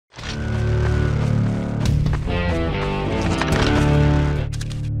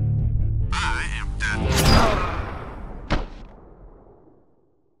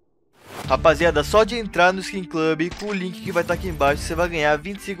Rapaziada, só de entrar no Skin Club com o link que vai estar aqui embaixo, você vai ganhar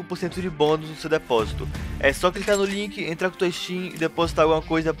 25% de bônus no seu depósito. É só clicar no link, entrar com tua Steam e depositar alguma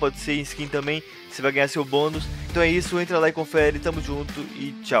coisa, pode ser em skin também, você vai ganhar seu bônus. Então é isso, entra lá e confere, tamo junto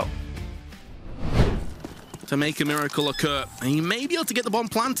e tchau. To make a miracle occur, and he may be able to get the bomb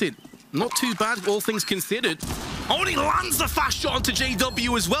planted. Not too bad, all things considered. Oh, and he lands the fast shot onto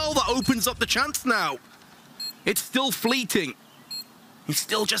JW as well. That opens up the chance now. It's still fleeting. He's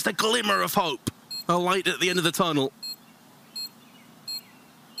still just a glimmer of hope. A light at the end of the tunnel.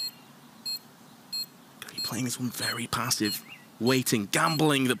 He's playing this one very passive. Waiting,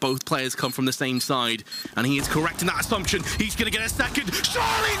 gambling that both players come from the same side. And he is correct in that assumption. He's going to get a second.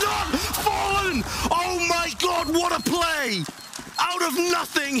 Surely not! Fallen! Oh my god, what a play! Out of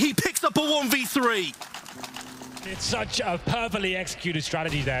nothing, he picks up a 1v3. It's such a perfectly executed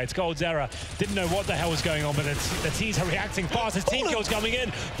strategy there. It's Gold's error. Didn't know what the hell was going on, but the T's are reacting fast as team kills coming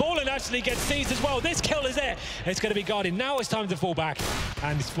in. Fallen actually gets seized as well. This kill is it. It's going to be guarded. Now it's time to fall back.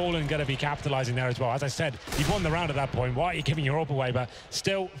 And it's Fallen going to be capitalizing there as well. As I said, you've won the round at that point. Why are you giving your up away? But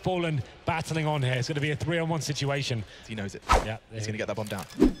still, Fallen battling on here. It's going to be a 3-on-1 situation. He knows it. Yeah, he's going to get that bomb down.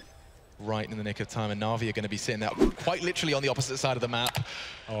 Right in the nick of time, and Na'Vi are going to be sitting there quite literally on the opposite side of the map.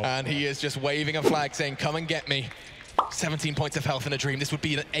 And he is just waving a flag saying, come and get me. 17 points of health in a dream. This would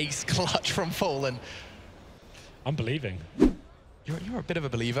be an ace clutch from Fallen. I'm believing. You're a bit of a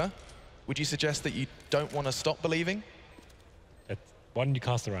believer. Would you suggest that you don't want to stop believing? Why don't you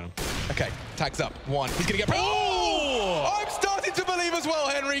cast around? Okay, tags up. One. He's going to get... Oh! I'm starting to believe as well,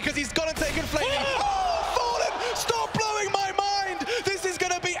 Henry, because he's gone and taken flaming. Oh, Fallen! Stop blowing my mind! This is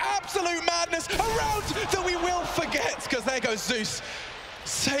going to be absolute madness. A round that we will forget, because there goes Zeus.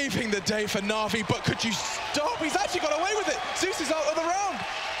 Saving the day for Na'Vi, but could you stop? He's actually got away with it. Zeus is out of the round.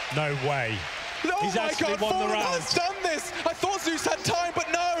 No way. Oh He's my God, won the Fallen round. has done this. I thought Zeus had time, but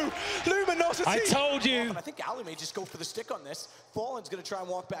no. Luminosity. I told you. I think Ali may just go for the stick on this. Fallen's going to try and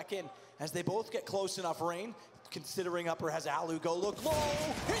walk back in as they both get close enough range. Considering upper has Alu go look low.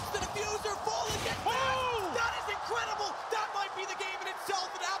 Hits the diffuser. Fallen gets back. That is incredible. That might be the game in itself.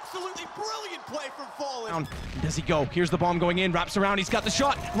 An absolutely brilliant play from Fallen. Does he go? Here's the bomb going in. Wraps around. He's got the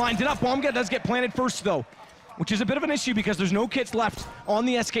shot. Lines it up. Bomb does get planted first, though, which is a bit of an issue because there's no kits left on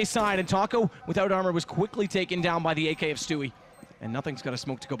the SK side. And Taco, without armor, was quickly taken down by the AK of Stewie. And nothing's got a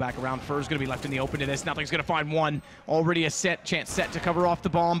smoke to go back around. Fur's going to be left in the open to this. Nothing's going to find one. Already a chance set to cover off the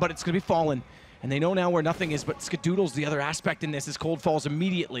bomb, but it's going to be Fallen. And they know now where nothing is, but Skadoodle's the other aspect in this as Cold falls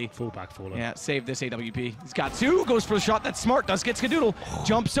immediately. Full back Fallen. Yeah, save this AWP. He's got two, goes for the shot. That's smart, does get Skadoodle.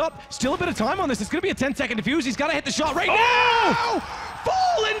 Jumps up, still a bit of time on this. It's gonna be a 10-second defuse. He's gotta hit the shot right now!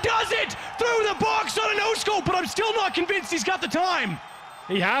 Fallen does it! Through the box on a no-scope, but I'm still not convinced he's got the time.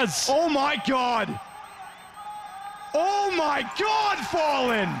 He has. Oh my God. Oh my God,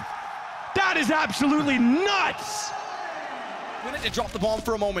 Fallen! That is absolutely nuts! Minute to drop the bomb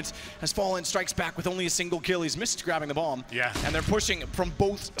for a moment as Fallen strikes back with only a single kill. He's missed grabbing the bomb. Yeah. And they're pushing from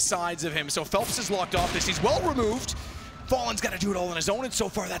both sides of him. So Phelps is locked off this. He's well removed. Fallen's got to do it all on his own, and so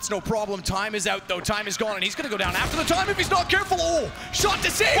far that's no problem. Time is out, though. Time is gone, and he's going to go down after the time if he's not careful. Oh, shot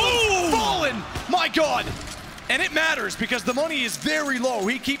to save him. Fallen, my God. And it matters because the money is very low.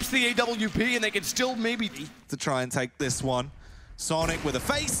 He keeps the AWP, and they can still maybe... to try and take this one. Sonic with a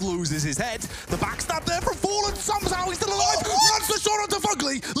face, loses his head. The backstab there from Fallen, somehow he's still alive. Runs the shot onto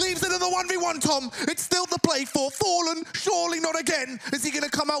Fugly, leaves it in the 1v1, Tom. It's still the play for Fallen, surely not again. Is he going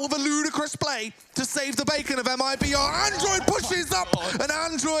to come out with a ludicrous play to save the bacon of MIBR? Android pushes up, and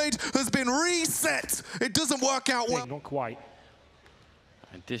Android has been reset. It doesn't work out well. Not quite.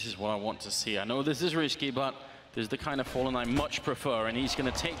 And this is what I want to see. I know this is risky, but this is the kind of Fallen I much prefer, and he's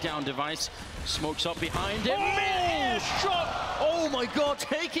going to take down Device. Smokes up behind him. Mid-air shot! Oh my God,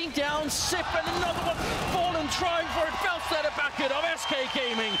 taking down Sip, and another one. Fallen trying for it. Phelps there to back it up. SK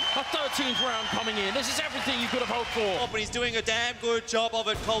Gaming, a 13th round coming in. This is everything you could have hoped for. But he's doing a damn good job of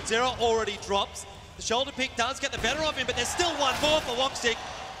it. Coldzera already drops. The shoulder pick does get the better of him, but there's still one more for Wockstick.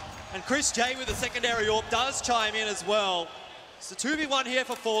 And Chris J with the secondary AWP does chime in as well. It's a 2v1 here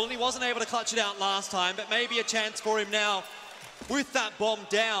for Fallen. He wasn't able to clutch it out last time, but maybe a chance for him now with that bomb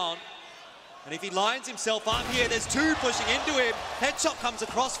down. And if he lines himself up here, there's two pushing into him. Headshot comes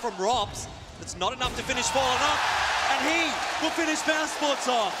across from Robs. It's not enough to finish Fallen off. And he will finish Moussports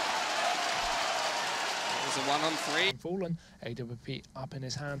off. There's a 1-on-3. Fallen, AWP up in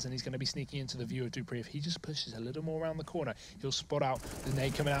his hands, and he's going to be sneaking into the view of Dupree. If he just pushes a little more around the corner, he'll spot out the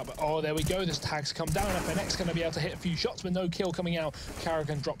nade coming out. But oh, there we go. This tag's come down. FNX going to be able to hit a few shots with no kill coming out.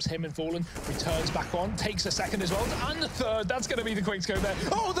 Carrigan drops him and Fallen, returns back on, takes a second as well, and the third. That's going to be the quick scope there.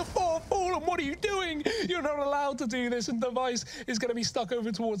 Oh, the fourth, Fallen, what are you doing? You're not allowed to do this, and Device is going to be stuck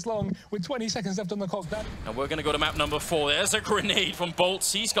over towards long with 20 seconds left on the clock. And we're going to go to map number 4. There's a grenade from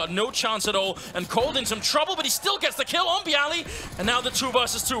Bolts. He's got no chance at all, and Cold in some trouble, but he still gets the kill on Bialy. And now the 2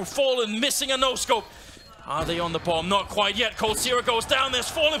 versus 2. Fallen missing a no-scope. Are they on the bomb? Not quite yet. Coldzera goes down. There's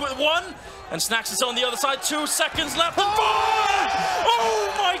Fallen with 1. And Snacks is on the other side. 2 seconds left. And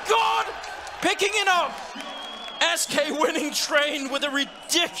oh my god! Picking it up. SK winning Train with a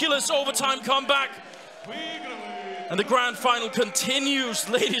ridiculous overtime comeback. And the grand final continues.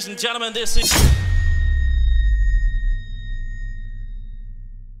 Ladies and gentlemen, this is...